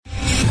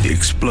The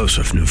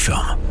explosive new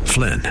film,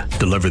 Flynn,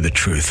 deliver the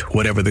truth,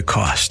 whatever the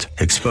cost,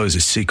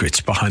 exposes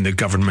secrets behind the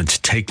government's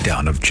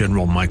takedown of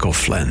General Michael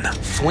Flynn.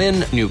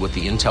 Flynn knew what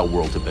the intel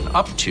world had been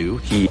up to.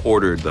 He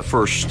ordered the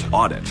first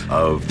audit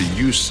of the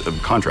use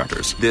of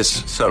contractors.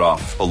 This set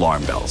off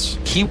alarm bells.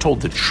 He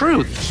told the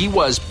truth. He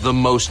was the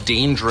most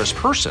dangerous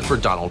person for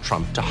Donald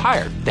Trump to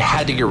hire. They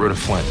had to get rid of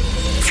Flynn.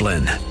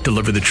 Flynn,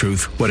 deliver the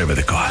truth, whatever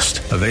the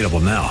cost. Available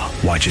now.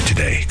 Watch it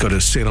today. Go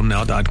to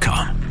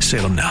salemnow.com.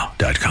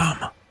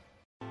 salemnow.com.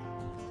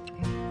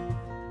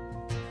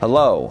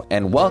 Hello,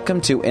 and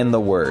welcome to In the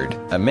Word,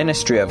 a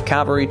ministry of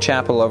Calvary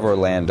Chapel of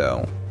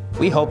Orlando.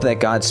 We hope that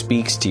God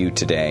speaks to you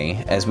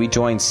today as we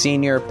join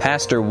Senior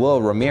Pastor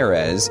Will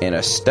Ramirez in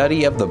a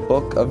study of the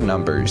book of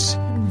Numbers.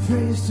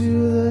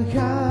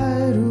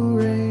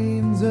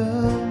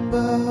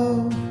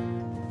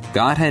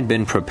 God had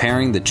been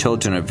preparing the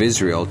children of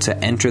Israel to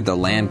enter the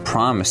land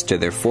promised to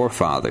their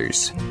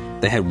forefathers.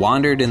 They had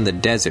wandered in the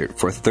desert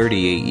for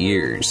 38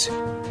 years.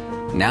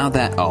 Now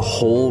that a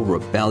whole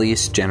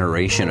rebellious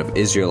generation of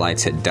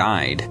Israelites had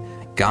died,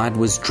 God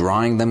was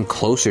drawing them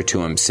closer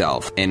to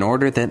himself in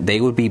order that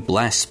they would be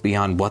blessed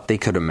beyond what they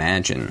could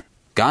imagine.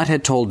 God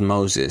had told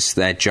Moses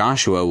that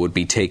Joshua would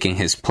be taking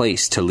his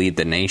place to lead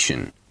the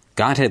nation.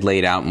 God had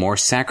laid out more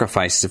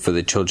sacrifices for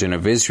the children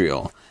of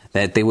Israel,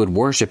 that they would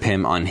worship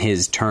him on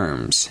his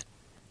terms.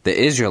 The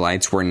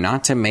Israelites were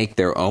not to make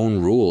their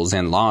own rules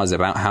and laws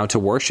about how to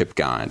worship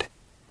God.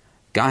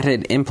 God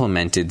had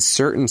implemented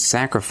certain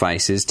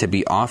sacrifices to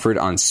be offered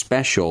on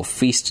special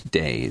feast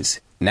days.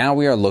 Now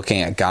we are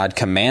looking at God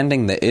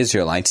commanding the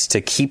Israelites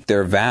to keep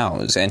their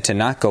vows and to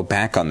not go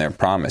back on their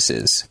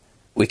promises.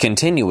 We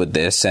continue with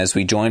this as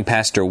we join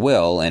Pastor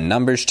Will in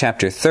Numbers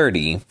chapter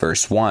 30,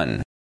 verse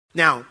 1.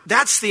 Now,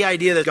 that's the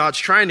idea that God's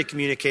trying to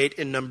communicate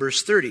in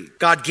Numbers 30.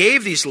 God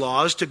gave these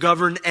laws to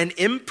govern an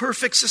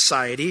imperfect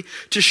society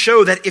to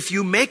show that if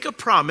you make a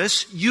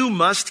promise, you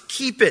must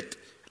keep it.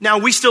 Now,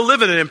 we still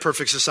live in an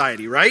imperfect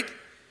society, right?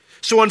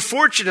 So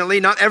unfortunately,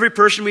 not every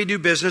person we do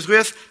business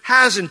with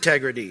has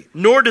integrity,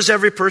 nor does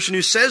every person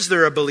who says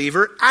they're a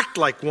believer act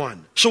like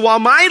one. So while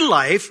my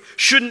life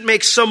shouldn't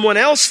make someone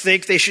else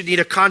think they should need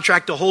a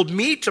contract to hold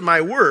me to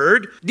my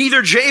word,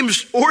 neither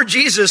James or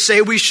Jesus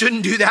say we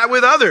shouldn't do that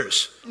with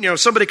others.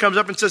 Somebody comes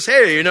up and says,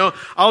 hey,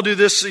 I'll do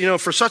this,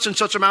 for such and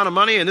such amount of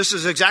money, and this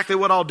is exactly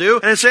what I'll do.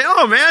 And I say,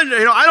 oh man,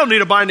 I don't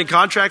need a binding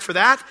contract for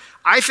that.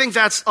 I think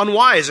that's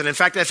unwise. And in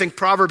fact, I think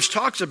Proverbs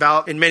talks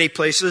about in many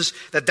places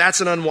that that's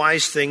an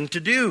unwise thing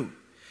to do.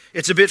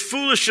 It's a bit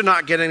foolish to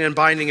not get an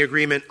binding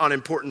agreement on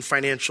important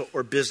financial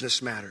or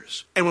business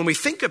matters. And when we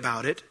think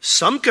about it,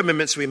 some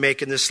commitments we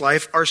make in this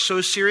life are so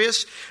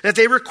serious that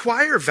they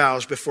require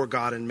vows before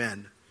God and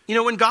men.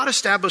 When God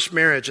established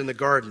marriage in the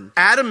garden,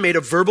 Adam made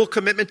a verbal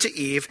commitment to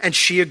Eve, and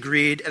she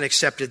agreed and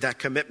accepted that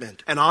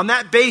commitment. And on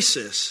that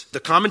basis, the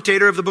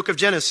commentator of the book of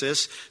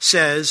Genesis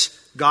says,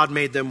 God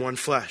made them one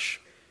flesh.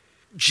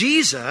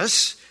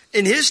 Jesus,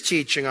 in his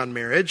teaching on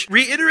marriage,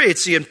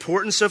 reiterates the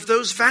importance of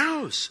those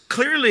vows.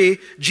 Clearly,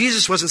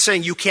 Jesus wasn't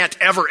saying you can't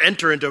ever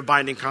enter into a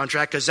binding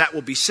contract because that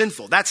will be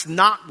sinful. That's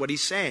not what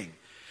he's saying.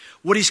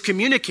 What he's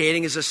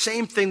communicating is the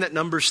same thing that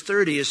Numbers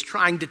 30 is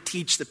trying to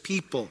teach the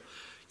people.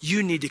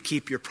 You need to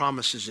keep your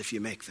promises if you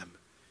make them.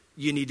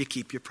 You need to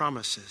keep your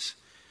promises.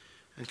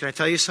 And can I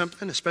tell you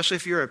something? Especially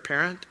if you're a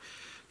parent,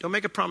 don't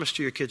make a promise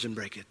to your kids and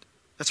break it.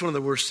 That's one of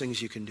the worst things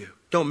you can do.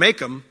 Don't make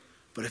them,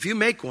 but if you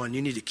make one,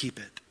 you need to keep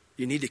it.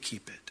 You need to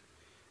keep it.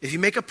 If you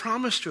make a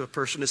promise to a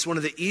person, it's one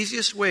of the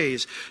easiest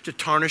ways to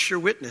tarnish your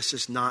witness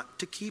is not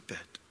to keep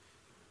it.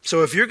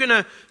 So if you're going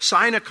to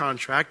sign a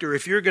contract or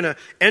if you're going to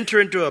enter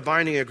into a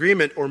binding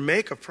agreement or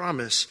make a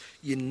promise,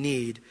 you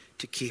need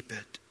to keep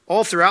it.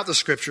 All throughout the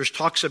scriptures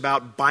talks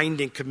about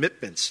binding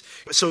commitments.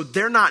 So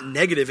they're not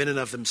negative in and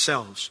of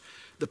themselves.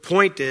 The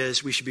point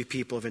is we should be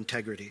people of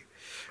integrity.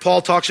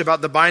 Paul talks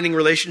about the binding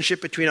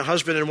relationship between a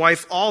husband and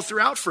wife all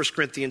throughout 1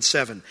 Corinthians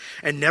 7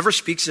 and never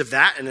speaks of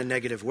that in a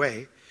negative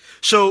way.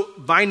 So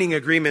binding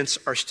agreements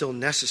are still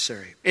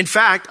necessary. In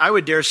fact, I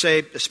would dare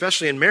say,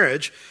 especially in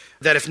marriage,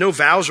 that if no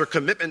vows or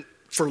commitment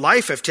for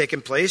life have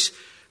taken place,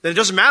 then it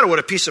doesn't matter what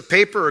a piece of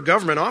paper or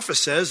government office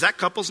says, that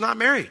couple's not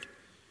married.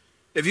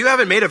 If you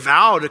haven't made a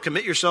vow to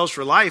commit yourselves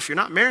for life, you're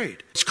not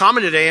married. It's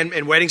common today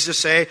in weddings to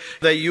say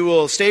that you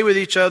will stay with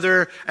each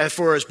other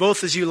for as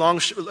both as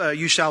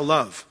you shall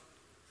love.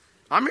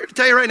 I'm here to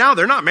tell you right now,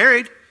 they're not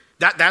married.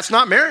 That's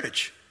not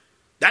marriage.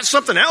 That's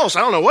something else. I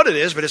don't know what it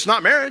is, but it's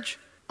not marriage.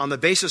 On the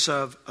basis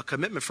of a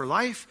commitment for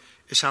life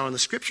is how in the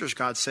scriptures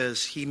God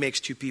says he makes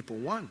two people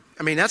one.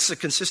 I mean, that's the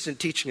consistent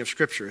teaching of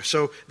scripture.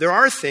 So there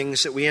are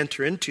things that we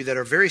enter into that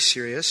are very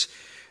serious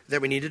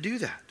that we need to do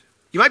that.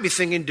 You might be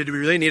thinking, did we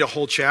really need a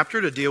whole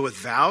chapter to deal with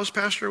vows,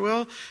 Pastor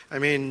Will? I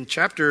mean,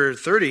 chapter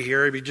 30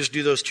 here, we just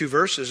do those 2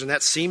 verses, and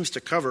that seems to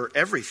cover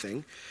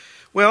everything.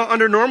 Well,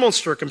 under normal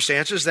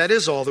circumstances, that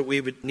is all that we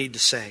would need to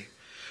say.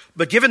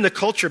 But given the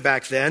culture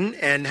back then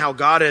and how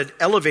God had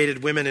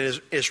elevated women in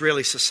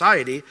Israeli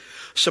society,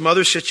 some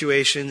other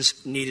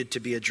situations needed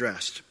to be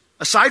addressed.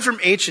 Aside from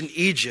ancient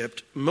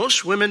Egypt,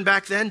 most women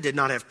back then did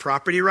not have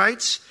property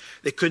rights,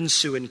 they couldn't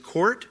sue in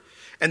court,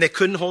 and they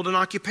couldn't hold an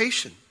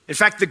occupation. In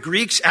fact, the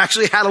Greeks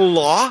actually had a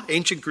law,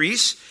 ancient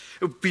Greece.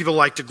 People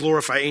like to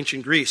glorify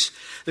ancient Greece.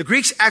 The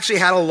Greeks actually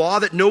had a law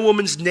that no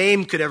woman's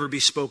name could ever be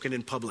spoken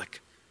in public.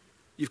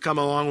 You've come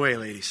a long way,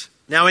 ladies.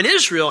 Now in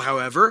Israel,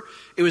 however,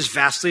 it was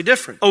vastly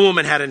different. A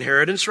woman had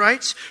inheritance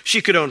rights.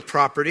 She could own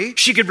property.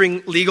 She could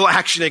bring legal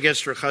action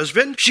against her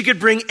husband. She could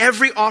bring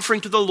every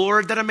offering to the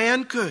Lord that a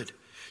man could.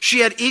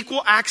 She had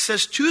equal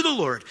access to the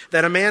Lord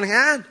that a man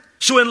had.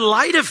 So in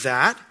light of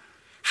that,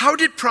 how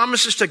did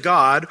promises to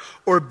God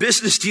or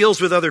business deals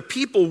with other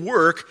people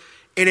work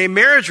in a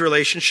marriage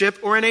relationship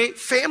or in a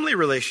family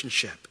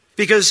relationship?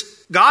 Because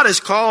God has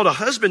called a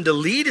husband to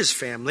lead his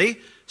family,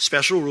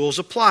 special rules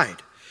applied.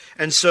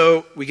 And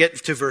so we get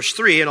to verse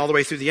 3, and all the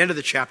way through the end of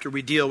the chapter,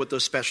 we deal with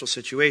those special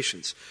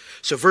situations.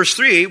 So verse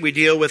 3, we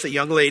deal with a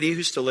young lady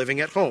who's still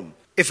living at home.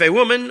 If a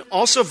woman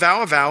also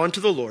vow a vow unto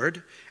the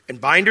Lord, and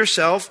bind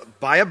herself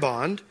by a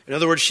bond. In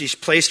other words, she's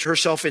placed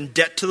herself in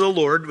debt to the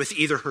Lord with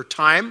either her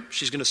time,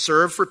 she's going to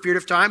serve for a period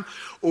of time,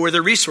 or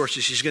the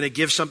resources. She's going to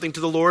give something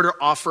to the Lord or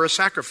offer a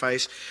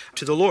sacrifice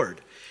to the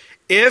Lord.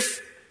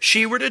 If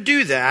she were to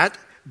do that,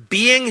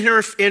 being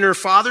in her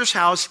father's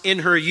house in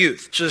her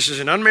youth. So this is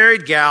an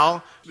unmarried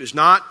gal who's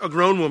not a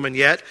grown woman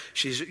yet.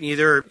 She's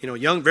either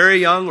young, very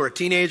young, or a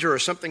teenager or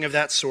something of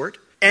that sort.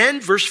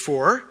 And verse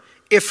 4,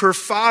 if her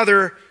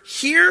father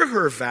hear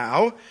her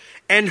vow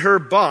and her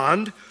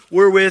bond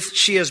wherewith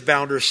she has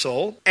bound her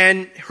soul,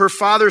 and her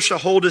father shall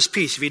hold his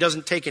peace. If he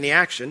doesn't take any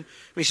action, and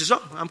he says,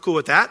 oh, I'm cool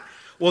with that.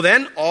 Well,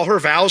 then all her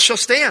vows shall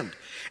stand.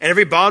 And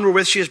every bond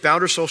wherewith she has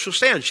bound her soul shall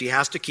stand. She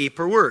has to keep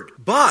her word.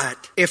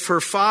 But if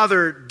her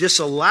father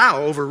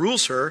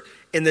overrules her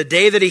in the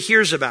day that he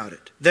hears about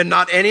it, then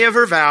not any of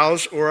her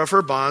vows or of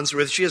her bonds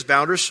wherewith she has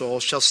bound her soul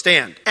shall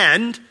stand.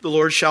 And the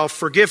Lord shall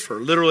forgive her.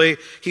 Literally,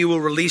 he will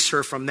release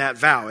her from that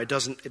vow. It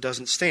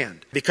doesn't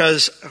stand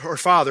because her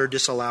father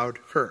disallowed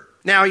her.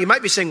 Now, you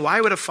might be saying, why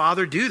would a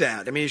father do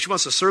that? I mean, she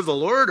wants to serve the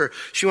Lord or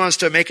she wants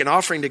to make an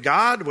offering to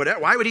God.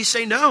 Why would he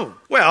say no?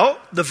 Well,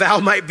 the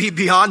vow might be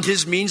beyond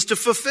his means to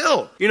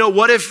fulfill.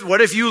 What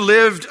if you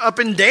lived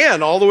up in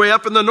Dan, all the way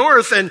up in the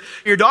north, and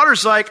your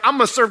daughter's like, I'm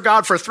going to serve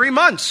God for 3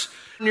 months.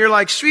 And you're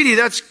like, sweetie,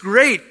 that's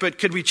great, but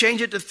could we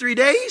change it to 3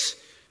 days?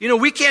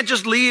 We can't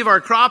just leave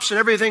our crops and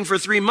everything for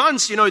 3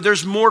 months.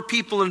 There's more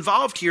people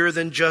involved here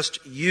than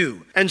just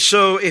you. And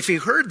so if he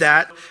heard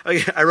that,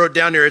 I wrote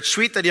down here, it's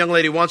sweet that a young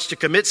lady wants to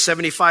commit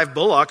 75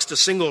 bullocks to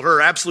signal her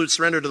absolute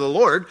surrender to the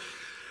Lord,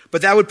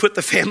 but that would put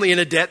the family in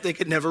a debt they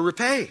could never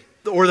repay.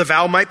 Or the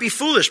vow might be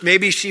foolish.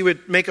 Maybe she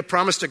would make a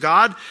promise to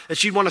God that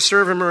she'd want to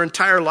serve him her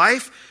entire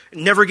life,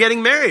 never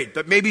getting married.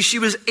 But maybe she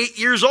was 8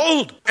 years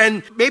old.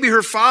 And maybe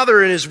her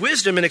father in his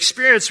wisdom and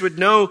experience would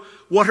know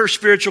what her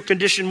spiritual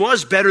condition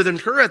was better than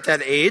her at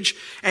that age.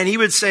 And he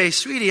would say,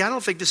 sweetie, I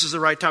don't think this is the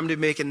right time to be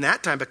making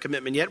that type of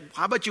commitment yet.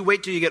 How about you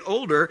wait till you get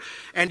older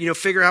and,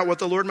 figure out what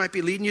the Lord might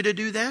be leading you to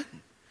do then?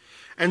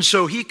 And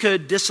so he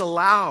could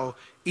disallow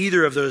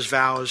either of those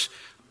vows,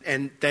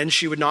 and then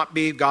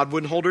God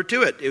wouldn't hold her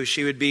to it.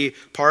 She would be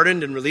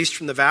pardoned and released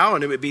from the vow,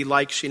 and it would be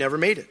like she never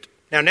made it.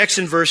 Now, next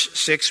in verse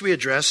 6, we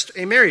addressed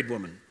a married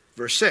woman.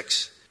 Verse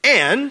 6.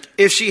 And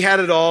if she had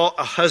at all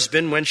a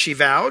husband when she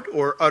vowed,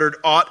 or uttered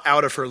aught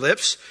out of her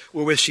lips,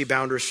 wherewith she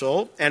bound her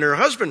soul, and her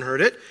husband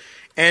heard it,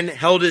 and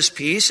held his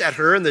peace at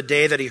her in the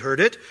day that he heard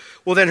it,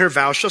 well, then her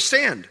vow shall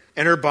stand,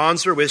 and her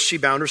bonds wherewith she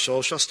bound her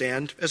soul shall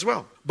stand as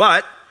well.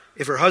 But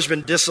if her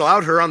husband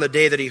disallowed her on the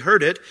day that he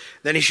heard it,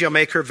 then he shall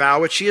make her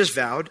vow which she has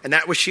vowed, and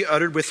that which she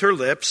uttered with her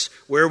lips,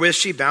 wherewith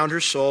she bound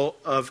her soul,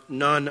 of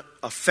none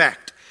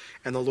effect,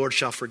 and the Lord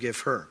shall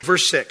forgive her.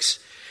 Verse 6.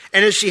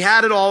 And if she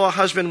had at all a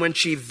husband when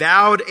she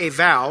vowed a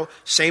vow,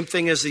 same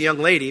thing as the young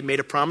lady, made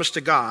a promise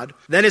to God,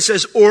 then it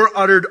says, or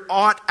uttered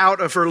aught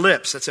out of her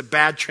lips. That's a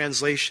bad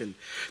translation.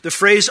 The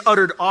phrase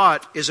uttered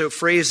aught is a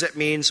phrase that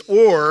means,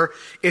 or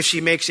if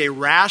she makes a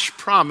rash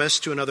promise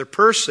to another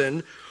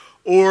person,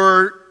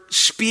 or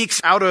speaks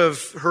out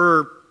of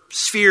her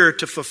sphere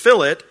to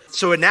fulfill it.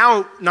 So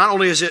now, not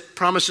only is it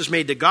promises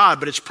made to God,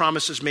 but it's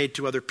promises made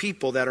to other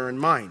people that are in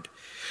mind.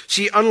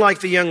 See,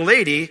 unlike the young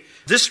lady,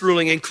 this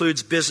ruling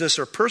includes business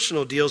or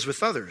personal deals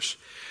with others.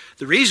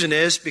 The reason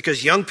is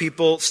because young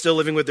people still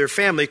living with their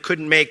family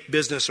couldn't make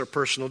business or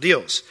personal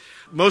deals.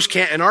 Most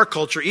can't in our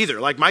culture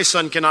either. Like my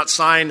son cannot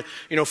sign,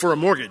 for a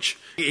mortgage.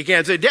 He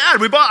can't say,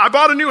 Dad, I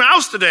bought a new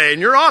house today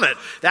and you're on it.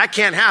 That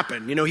can't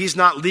happen. He's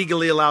not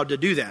legally allowed to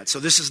do that. So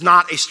this is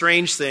not a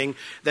strange thing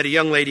that a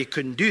young lady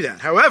couldn't do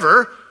that.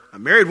 However, a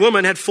married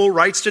woman had full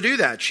rights to do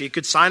that. She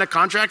could sign a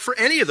contract for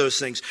any of those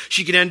things.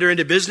 She could enter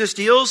into business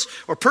deals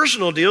or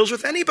personal deals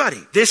with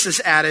anybody. This is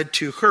added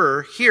to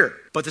her here.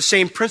 But the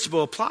same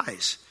principle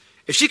applies.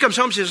 If she comes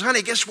home and says,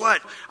 honey, guess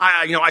what?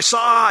 I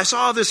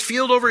saw this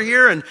field over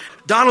here and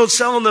Donald's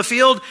selling the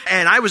field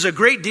and I was a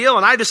great deal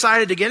and I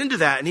decided to get into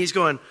that. And he's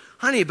going,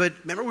 honey, but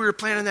remember we were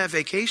planning that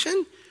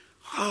vacation?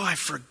 Oh, I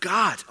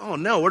forgot. Oh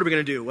no, what are we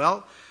going to do?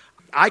 Well,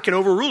 I can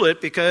overrule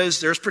it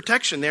because there's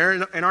protection there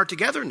in our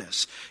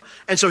togetherness.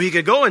 And so he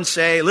could go and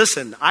say,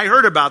 listen, I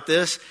heard about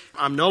this.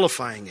 I'm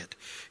nullifying it.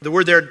 The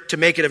word there, to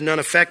make it of none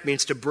effect,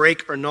 means to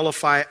break or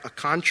nullify a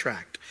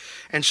contract.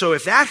 And so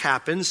if that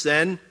happens,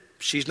 then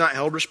she's not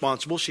held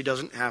responsible. She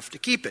doesn't have to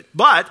keep it.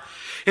 But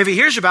if he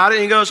hears about it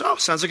and he goes, oh,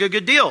 sounds like a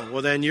good deal,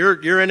 well, then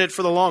you're in it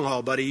for the long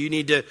haul, buddy. You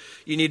need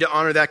to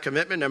honor that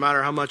commitment no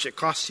matter how much it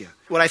costs you.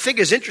 What I think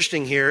is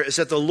interesting here is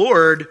that the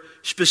Lord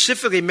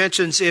specifically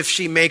mentions if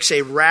she makes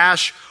a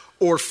rash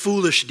or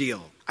foolish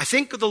deal. I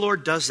think the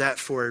Lord does that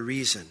for a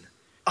reason.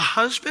 A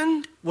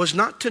husband was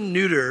not to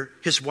neuter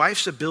his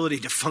wife's ability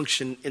to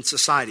function in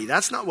society.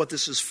 That's not what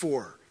this is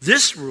for.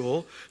 This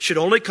rule should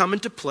only come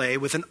into play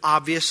with an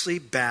obviously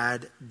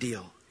bad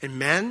deal. And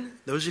men,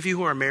 those of you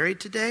who are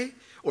married today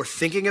or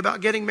thinking about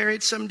getting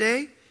married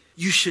someday,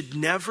 you should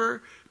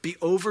never be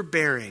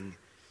overbearing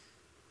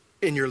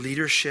in your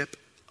leadership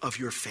of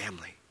your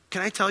family.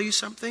 Can I tell you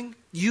something?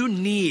 You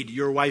need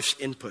your wife's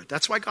input.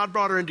 That's why God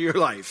brought her into your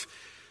life.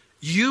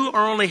 You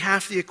are only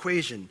half the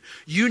equation.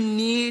 You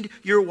need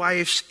your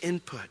wife's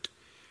input.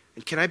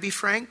 And can I be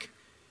frank?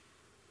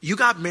 You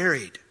got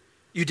married.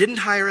 You didn't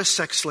hire a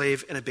sex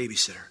slave and a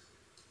babysitter.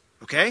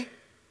 Okay?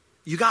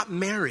 You got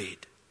married.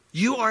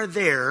 You are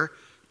there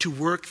to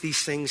work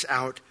these things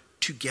out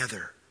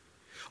together.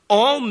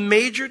 All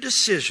major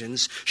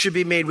decisions should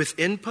be made with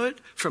input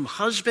from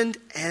husband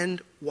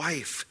and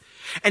wife.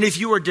 And if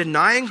you are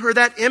denying her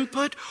that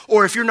input,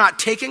 or if you're not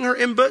taking her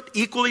input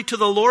equally to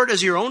the Lord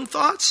as your own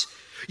thoughts,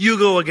 you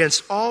go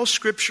against all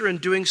Scripture in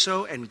doing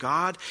so, and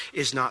God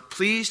is not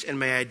pleased, and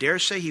may I dare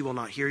say he will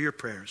not hear your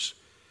prayers.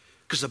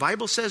 Because the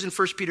Bible says in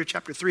 1 Peter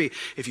chapter 3,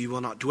 if you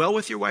will not dwell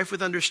with your wife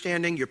with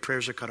understanding, your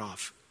prayers are cut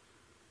off.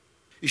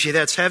 You say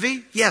that's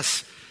heavy?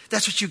 Yes,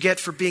 that's what you get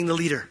for being the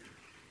leader.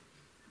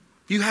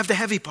 You have the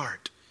heavy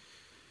part.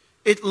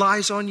 It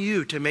lies on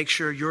you to make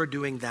sure you're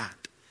doing that.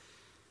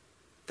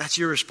 That's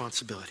your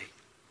responsibility.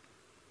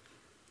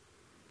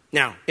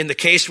 Now, in the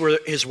case where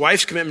his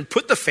wife's commitment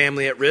put the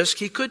family at risk,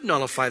 he could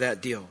nullify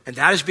that deal. And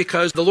that is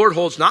because the Lord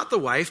holds not the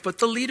wife, but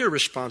the leader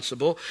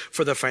responsible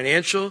for the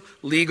financial,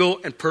 legal,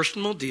 and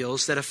personal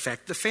deals that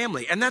affect the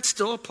family. And that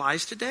still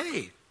applies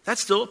today.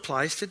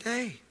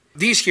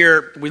 These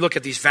here, we look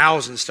at these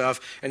vows and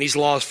stuff, and these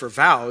laws for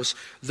vows,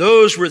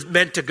 those were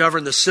meant to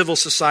govern the civil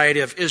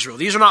society of Israel.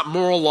 These are not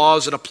moral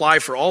laws that apply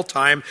for all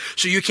time,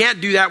 so you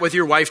can't do that with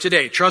your wife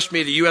today. Trust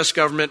me, the U.S.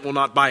 government will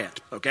not buy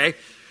it, okay?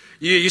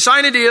 You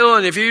sign a deal,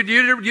 and if you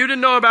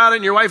didn't know about it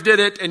and your wife did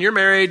it and you're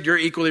married, you're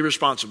equally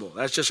responsible.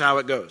 That's just how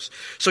it goes.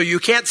 So you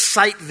can't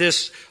cite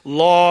this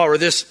law or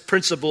this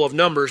principle of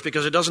Numbers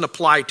because it doesn't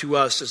apply to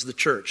us as the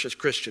church, as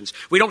Christians.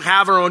 We don't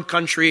have our own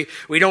country.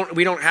 We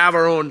don't have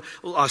our own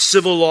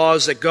civil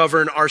laws that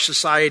govern our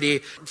society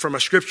from a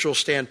scriptural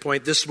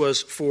standpoint. This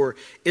was for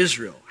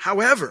Israel.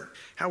 However,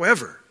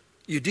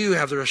 you do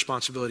have the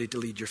responsibility to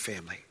lead your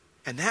family.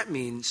 And that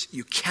means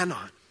you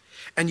cannot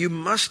and you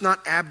must not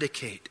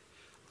abdicate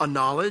a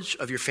knowledge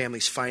of your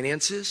family's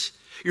finances,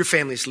 your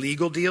family's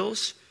legal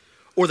deals,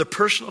 or the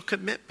personal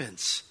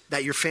commitments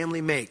that your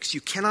family makes.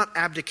 You cannot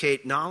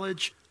abdicate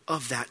knowledge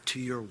of that to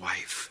your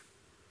wife.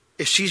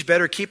 If she's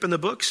better keeping the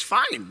books,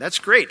 fine, that's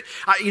great.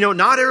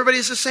 Not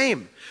everybody's the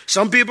same.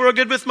 Some people are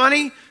good with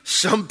money.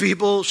 Some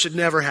people should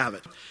never have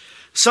it.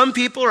 Some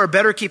people are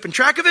better keeping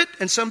track of it,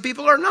 and some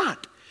people are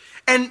not.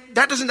 And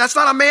that's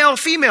not a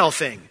male-female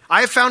thing.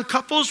 I have found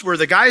couples where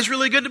the guy's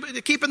really good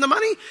at keeping the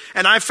money,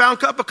 and I've found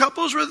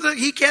couples where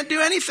he can't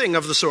do anything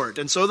of the sort,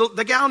 and so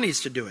the gal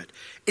needs to do it.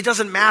 It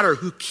doesn't matter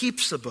who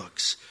keeps the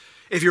books.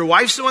 If your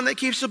wife's the one that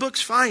keeps the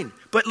books, fine.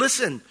 But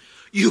listen,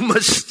 you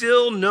must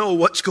still know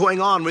what's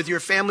going on with your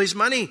family's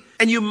money,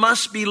 and you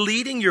must be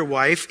leading your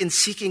wife in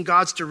seeking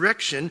God's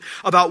direction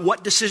about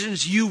what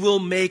decisions you will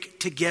make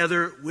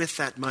together with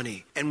that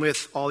money and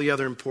with all the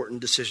other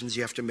important decisions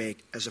you have to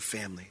make as a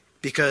family.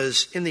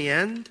 Because in the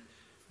end,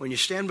 when you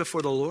stand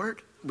before the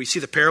Lord, we see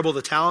the parable of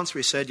the talents where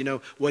he said,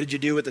 what did you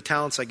do with the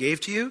talents I gave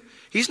to you?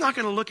 He's not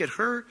going to look at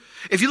her.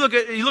 If you look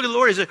at the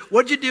Lord, he said,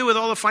 what did you do with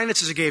all the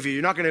finances I gave you?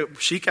 You're not going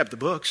to, she kept the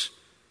books.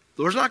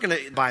 The Lord's not going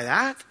to buy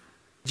that.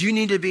 You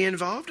need to be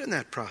involved in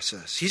that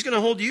process. He's going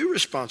to hold you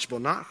responsible,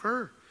 not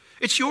her.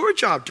 It's your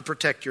job to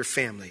protect your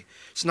family.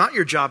 It's not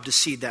your job to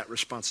cede that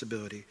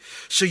responsibility.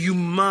 So you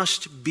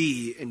must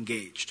be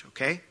engaged,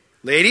 okay?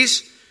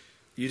 Ladies,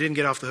 you didn't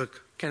get off the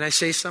hook. Can I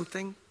say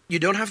something? You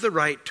don't have the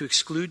right to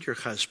exclude your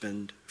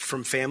husband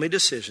from family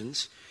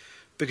decisions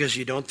because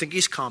you don't think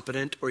he's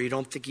competent or you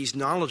don't think he's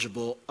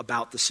knowledgeable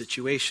about the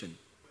situation.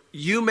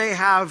 You may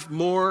have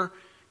more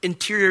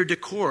interior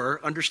decor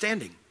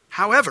understanding.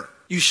 However,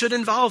 you should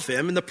involve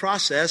him in the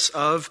process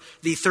of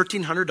the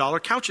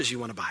 $1,300 couches you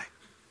want to buy.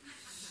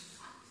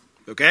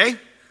 Okay?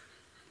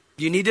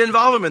 You need to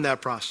involve him in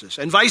that process.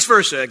 And vice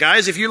versa.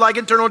 Guys, if you like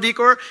interior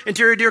decor,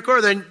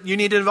 then you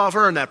need to involve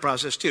her in that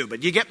process too.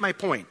 But you get my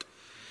point.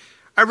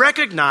 I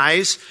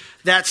recognize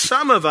that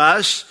some of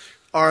us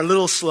are a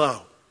little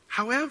slow.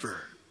 However,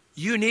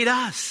 you need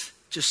us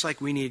just like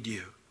we need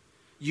you.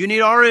 You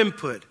need our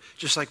input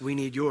just like we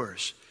need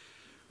yours.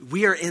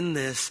 We are in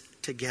this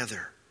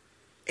together.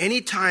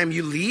 Anytime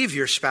you leave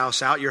your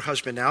spouse out, your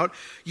husband out,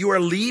 you are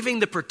leaving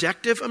the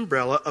protective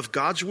umbrella of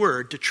God's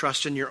word to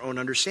trust in your own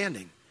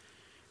understanding.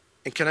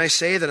 And can I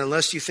say that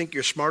unless you think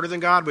you're smarter than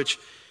God, which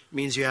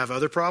means you have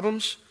other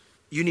problems,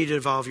 you need to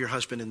involve your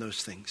husband in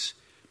those things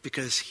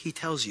because he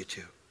tells you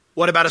to.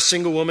 What about a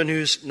single woman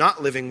who's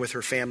not living with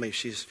her family?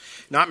 She's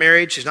not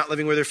married, she's not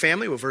living with her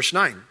family. Well, verse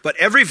 9. But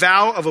every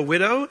vow of a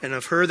widow and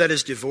of her that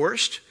is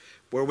divorced,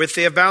 wherewith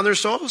they have bound their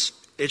souls,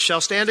 it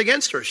shall stand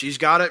against her. She's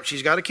got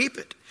to keep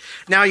it.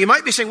 Now, you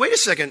might be saying, wait a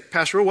second,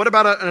 Pastor Will, what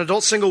about an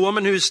adult single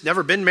woman who's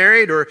never been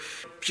married, or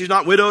she's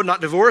not widowed,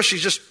 not divorced,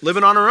 she's just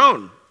living on her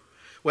own?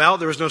 Well,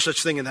 there was no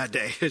such thing in that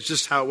day. It's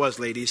just how it was,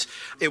 ladies.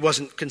 It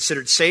wasn't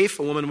considered safe.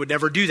 A woman would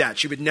never do that.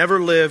 She would never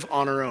live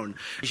on her own.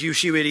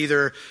 She would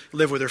either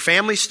live with her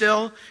family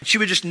still. She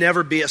would just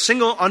never be a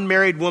single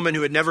unmarried woman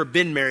who had never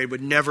been married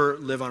would never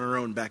live on her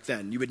own back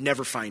then. You would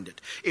never find it.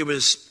 It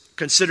was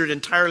considered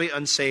entirely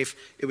unsafe.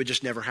 It would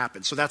just never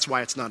happen. So that's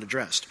why it's not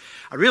addressed.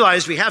 I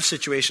realize we have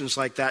situations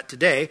like that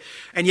today,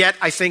 and yet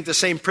I think the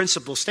same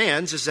principle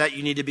stands, is that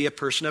you need to be a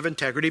person of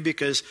integrity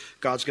because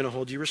God's going to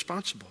hold you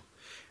responsible.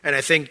 And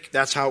I think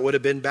that's how it would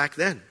have been back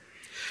then.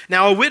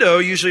 Now, a widow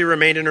usually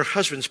remained in her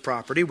husband's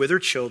property with her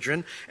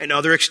children and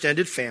other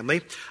extended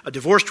family. A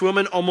divorced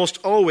woman almost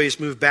always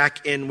moved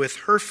back in with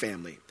her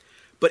family.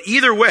 But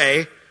either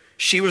way,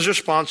 she was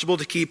responsible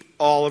to keep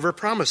all of her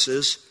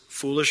promises,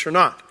 foolish or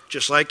not,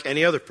 just like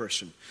any other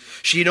person.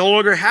 She no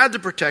longer had the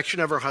protection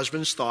of her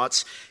husband's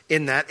thoughts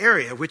in that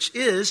area, which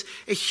is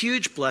a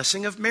huge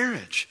blessing of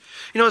marriage.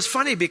 It's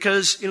funny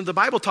because, the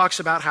Bible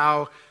talks about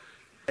how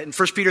in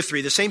 1 Peter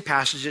 3, the same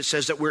passage, it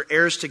says that we're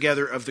heirs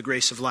together of the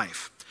grace of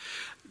life.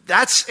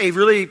 That's a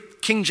really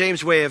King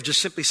James way of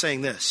just simply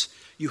saying this.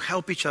 You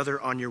help each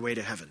other on your way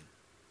to heaven.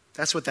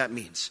 That's what that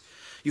means.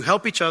 You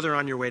help each other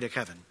on your way to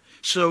heaven.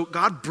 So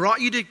God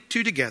brought you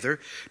two together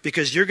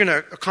because you're going to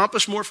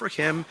accomplish more for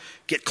him,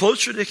 get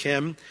closer to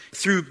him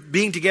through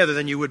being together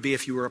than you would be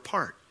if you were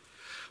apart.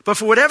 But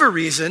for whatever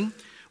reason,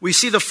 we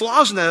see the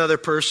flaws in that other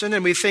person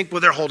and we think, well,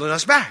 they're holding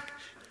us back.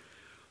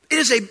 It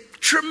is a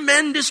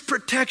tremendous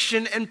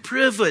protection and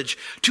privilege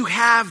to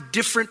have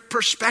different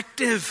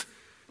perspective.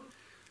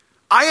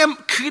 I am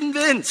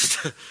convinced,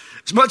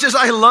 as much as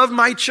I love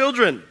my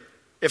children,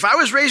 if I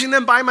was raising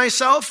them by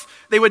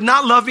myself, they would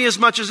not love me as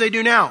much as they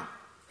do now.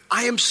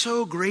 I am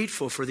so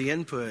grateful for the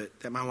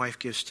input that my wife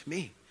gives to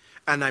me.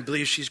 And I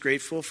believe she's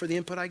grateful for the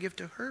input I give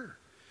to her.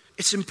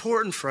 It's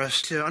important for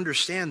us to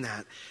understand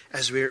that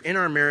as we're in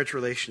our marriage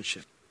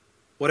relationship.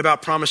 What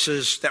about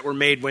promises that were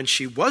made when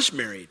she was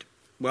married?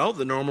 Well,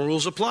 the normal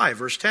rules apply.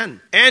 Verse 10.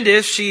 And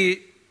if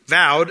she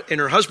vowed in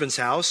her husband's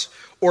house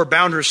or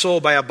bound her soul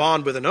by a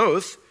bond with an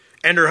oath,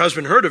 and her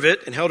husband heard of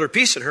it and held her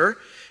peace at her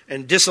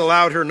and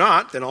disallowed her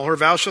not, then all her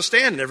vows shall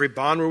stand, and every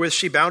bond wherewith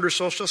she bound her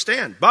soul shall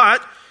stand.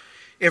 But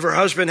if her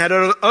husband had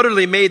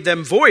utterly made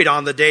them void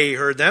on the day he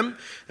heard them,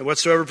 and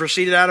whatsoever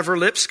proceeded out of her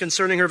lips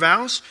concerning her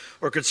vows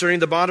or concerning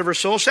the bond of her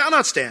soul shall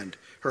not stand.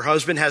 Her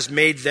husband has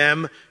made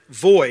them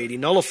void. He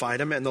nullified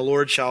them, and the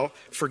Lord shall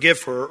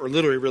forgive her, or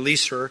literally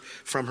release her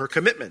from her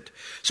commitment.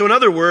 So in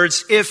other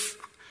words, if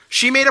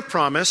she made a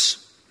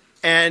promise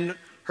and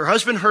her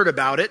husband heard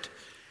about it,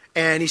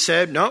 and he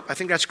said, no, I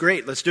think that's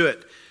great, let's do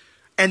it.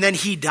 And then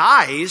he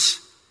dies,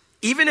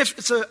 even if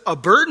it's a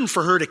burden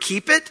for her to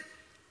keep it,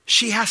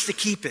 she has to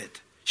keep it.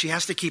 She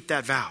has to keep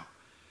that vow.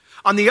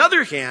 On the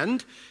other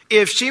hand,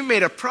 if she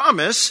made a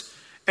promise,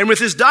 and with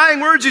his dying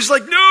words, he's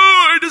like, no,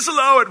 I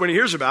disallow it when he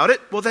hears about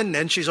it, well,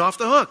 then she's off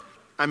the hook.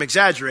 I'm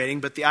exaggerating,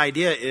 but the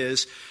idea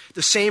is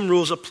the same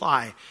rules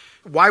apply.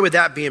 Why would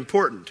that be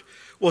important?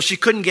 Well, she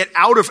couldn't get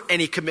out of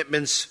any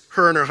commitments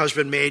her and her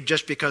husband made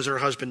just because her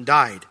husband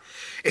died.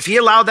 If he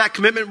allowed that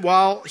commitment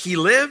while he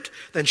lived,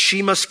 then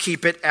she must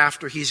keep it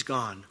after he's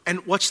gone.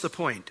 And what's the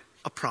point?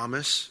 A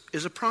promise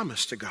is a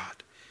promise to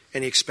God,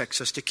 and he expects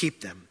us to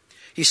keep them.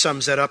 He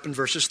sums that up in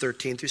verses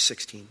 13 through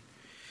 16.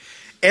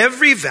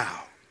 Every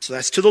vow, so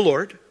that's to the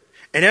Lord,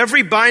 and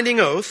every binding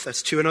oath,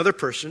 that's to another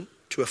person,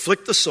 to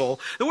afflict the soul.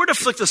 The word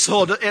afflict the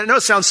soul, I know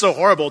it sounds so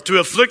horrible, to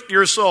afflict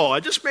your soul. I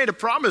just made a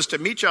promise to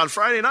meet you on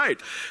Friday night.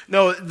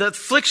 No, the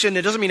affliction,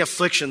 it doesn't mean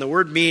affliction. The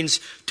word means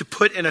to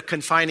put in a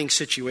confining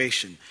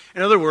situation.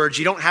 In other words,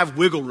 you don't have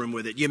wiggle room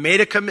with it. You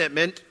made a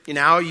commitment,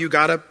 now you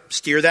got to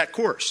steer that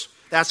course.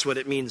 That's what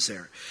it means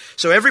there.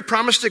 So every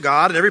promise to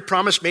God and every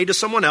promise made to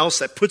someone else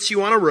that puts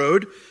you on a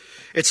road,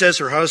 it says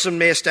her husband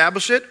may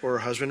establish it or her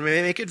husband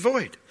may make it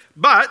void.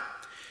 But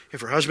if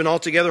her husband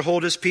altogether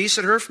hold his peace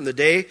at her from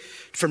day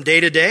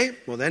to day,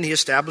 well, then he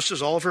establishes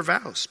all of her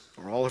vows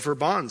or all of her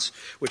bonds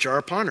which are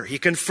upon her. He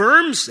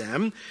confirms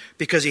them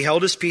because he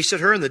held his peace at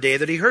her in the day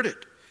that he heard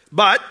it.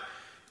 But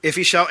if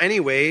he shall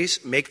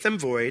anyways make them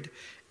void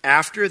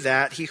after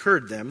that he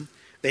heard them,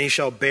 then he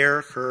shall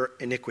bear her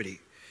iniquity.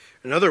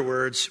 In other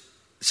words,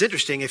 it's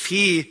interesting, if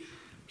he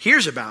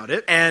hears about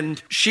it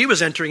and she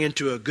was entering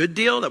into a good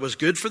deal that was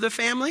good for the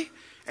family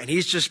and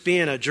he's just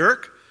being a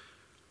jerk,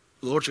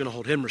 the Lord's going to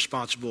hold him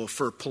responsible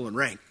for pulling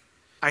rank.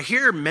 I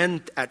hear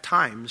men at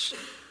times,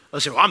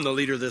 let's say, well, I'm the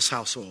leader of this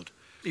household.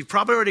 You've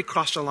probably already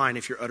crossed a line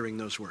if you're uttering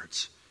those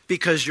words.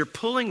 because you're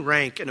pulling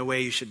rank in a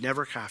way you should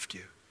never have to.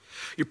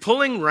 You're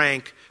pulling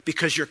rank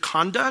because your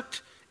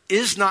conduct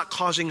is not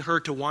causing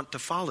her to want to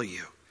follow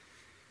you.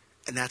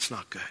 And that's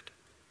not good.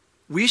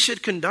 We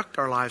should conduct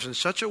our lives in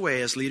such a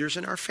way as leaders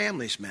in our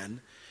families, men,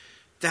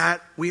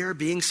 that we are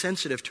being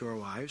sensitive to our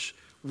wives.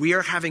 We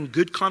are having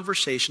good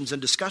conversations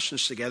and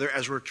discussions together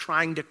as we're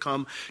trying to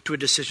come to a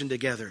decision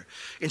together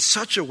in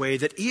such a way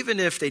that even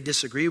if they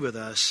disagree with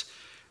us,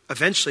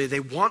 eventually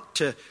they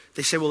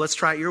say, well, let's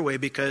try it your way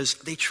because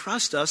they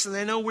trust us and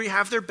they know we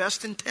have their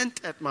best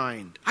intent at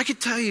mind. I could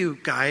tell you,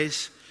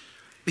 guys,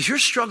 if you're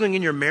struggling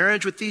in your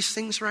marriage with these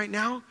things right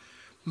now,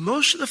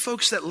 most of the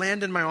folks that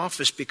land in my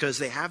office because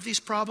they have these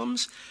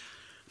problems,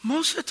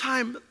 most of the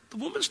time, the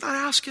woman's not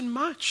asking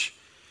much.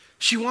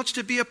 She wants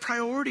to be a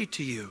priority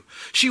to you.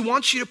 She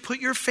wants you to put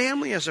your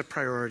family as a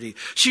priority.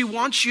 She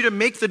wants you to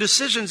make the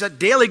decisions that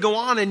daily go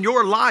on in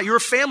your life, your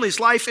family's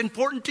life,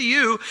 important to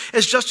you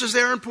as just as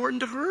they're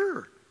important to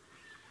her.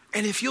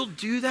 And if you'll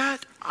do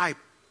that, I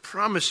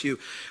promise you,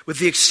 with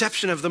the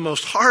exception of the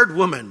most hard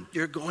woman,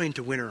 you're going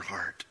to win her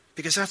heart.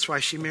 Because that's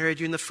why she married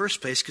you in the first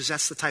place, because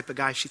that's the type of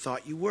guy she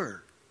thought you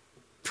were.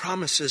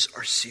 Promises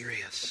are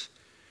serious.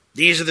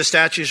 These are the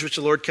statutes which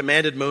the Lord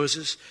commanded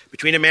Moses,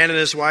 between a man and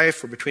his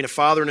wife, or between a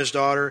father and his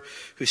daughter,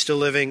 who's still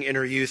living in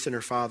her youth in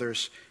her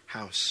father's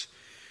house.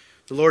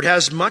 The Lord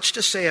has much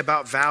to say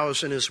about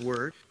vows in his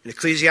word. In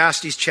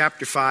Ecclesiastes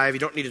chapter 5,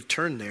 you don't need to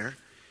turn there,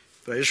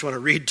 but I just want to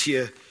read to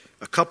you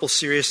a couple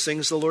serious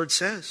things the Lord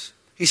says.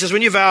 He says,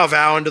 when you vow a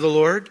vow unto the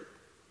Lord,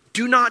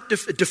 do not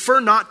defer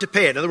not to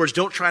pay it. In other words,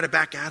 don't try to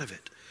back out of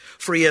it.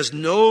 For he has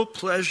no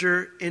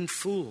pleasure in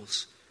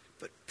fools,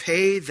 but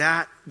pay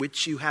that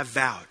which you have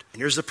vowed.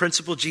 And here's the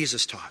principle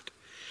Jesus taught.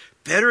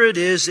 Better it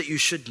is that you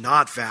should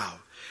not vow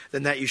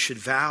than that you should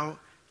vow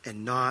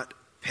and not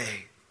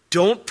pay.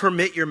 Don't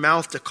permit your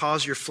mouth to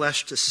cause your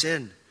flesh to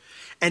sin.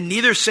 And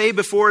neither say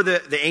before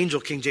the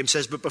angel, King James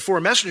says, but before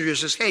a messenger who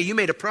says, hey, you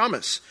made a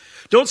promise.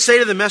 Don't say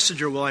to the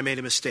messenger, well, I made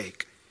a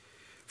mistake.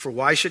 For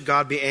why should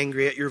God be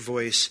angry at your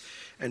voice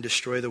and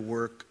destroy the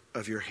work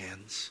of your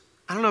hands?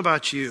 I don't know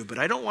about you, but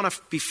I don't want to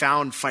be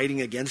found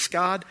fighting against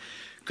God.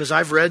 Because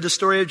I've read the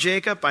story of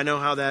Jacob, I know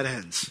how that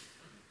ends.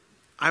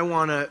 I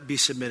want to be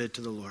submitted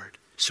to the Lord.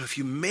 So if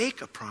you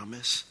make a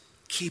promise,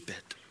 keep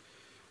it.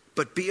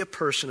 But be a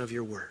person of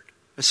your word.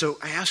 And so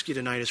I ask you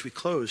tonight as we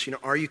close,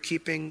 are you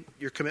keeping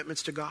your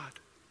commitments to God?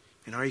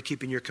 And are you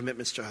keeping your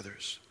commitments to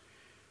others?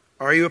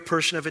 Are you a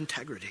person of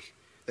integrity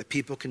that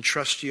people can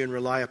trust you and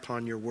rely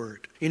upon your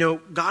word?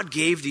 God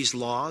gave these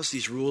laws,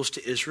 these rules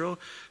to Israel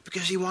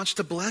because he wants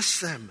to bless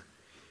them.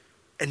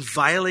 And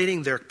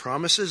violating their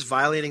promises,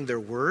 violating their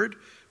word,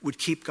 would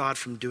keep God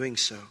from doing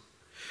so.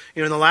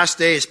 In the last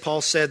days,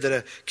 Paul said that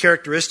a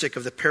characteristic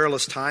of the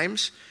perilous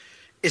times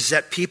is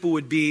that people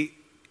would be,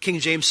 King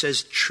James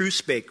says,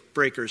 truce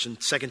breakers in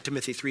 2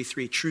 Timothy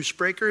 3:3, truce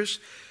breakers.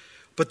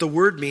 But the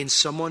word means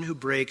someone who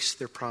breaks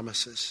their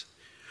promises.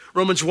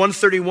 Romans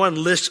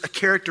 1:31 lists a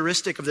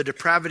characteristic of the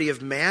depravity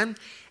of man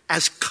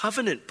as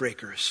covenant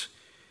breakers.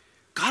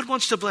 God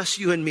wants to bless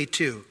you and me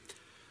too.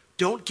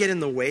 Don't get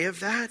in the way of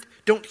that.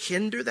 Don't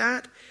hinder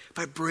that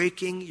by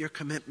breaking your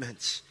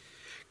commitments.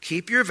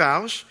 Keep your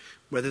vows,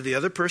 whether the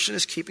other person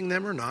is keeping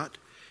them or not.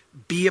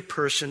 Be a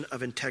person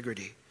of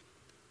integrity.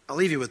 I'll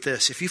leave you with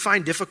this. If you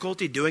find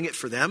difficulty doing it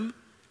for them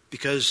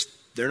because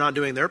they're not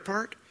doing their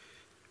part,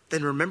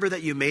 then remember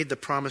that you made the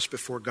promise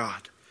before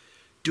God.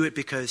 Do it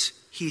because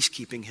he's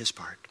keeping his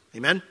part.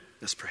 Amen?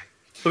 Let's pray.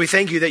 Lord, we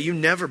thank you that you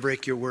never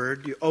break your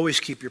word. You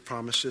always keep your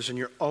promises and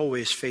you're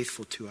always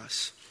faithful to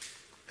us.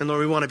 And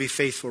Lord, we want to be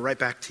faithful right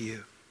back to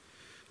you.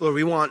 Lord,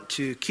 we want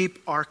to keep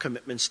our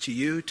commitments to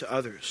you, to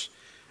others,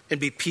 and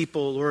be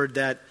people, Lord,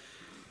 that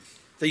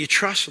you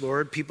trust,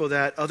 Lord, people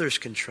that others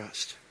can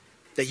trust,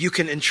 that you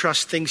can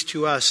entrust things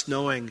to us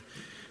knowing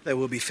that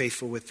we'll be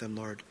faithful with them,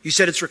 Lord. You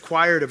said it's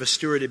required of a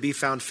steward to be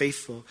found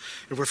faithful.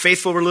 If we're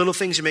faithful over little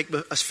things, you make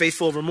us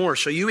faithful over more.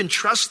 So you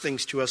entrust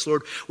things to us,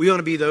 Lord. We want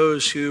to be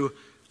those who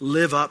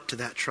live up to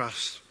that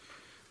trust.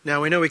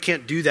 Now, we know we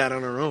can't do that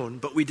on our own,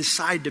 but we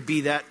decide to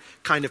be that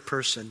kind of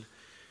person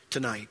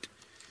tonight.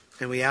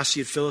 And we ask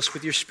you to fill us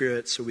with your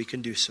Spirit so we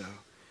can do so.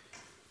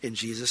 In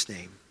Jesus'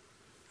 name,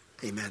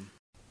 amen.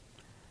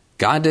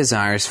 God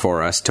desires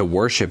for us to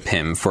worship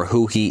him for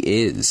who he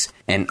is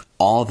and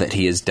all that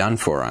he has done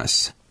for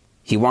us.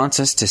 He wants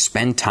us to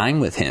spend time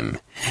with him,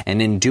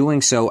 and in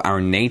doing so,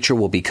 our nature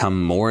will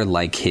become more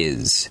like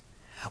his.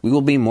 We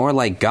will be more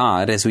like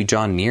God as we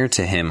draw near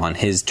to him on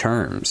his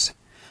terms.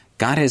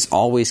 God has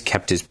always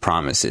kept his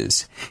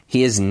promises.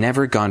 He has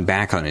never gone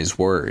back on his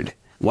word.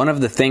 One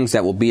of the things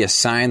that will be a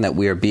sign that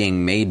we are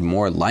being made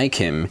more like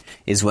him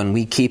is when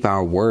we keep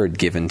our word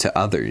given to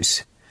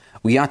others.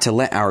 We ought to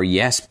let our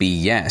yes be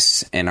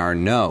yes and our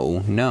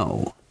no,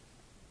 no.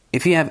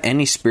 If you have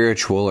any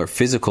spiritual or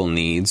physical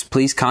needs,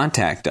 please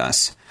contact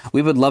us.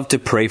 We would love to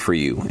pray for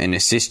you and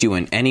assist you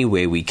in any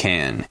way we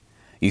can.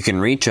 You can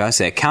reach us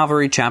at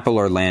Calvary Chapel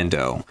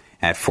Orlando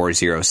at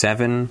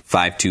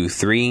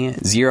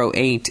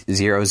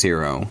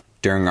 407-523-0800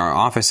 during our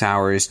office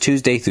hours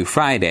Tuesday through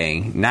Friday,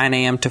 9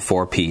 a.m. to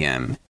 4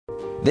 p.m.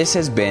 This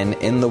has been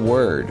In the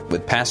Word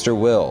with Pastor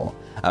Will,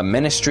 a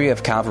ministry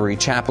of Calvary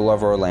Chapel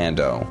of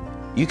Orlando.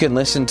 You can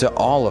listen to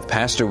all of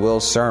Pastor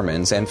Will's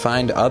sermons and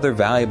find other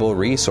valuable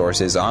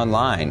resources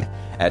online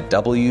at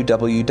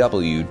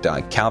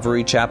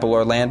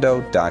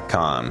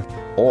www.calvarychapelorlando.com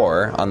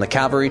or on the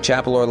Calvary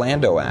Chapel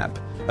Orlando app,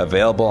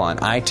 available on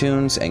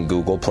iTunes and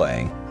Google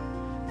Play.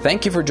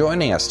 Thank you for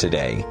joining us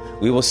today.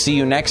 We will see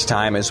you next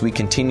time as we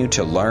continue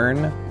to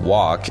learn,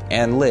 walk,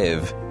 and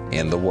live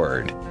in the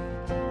Word.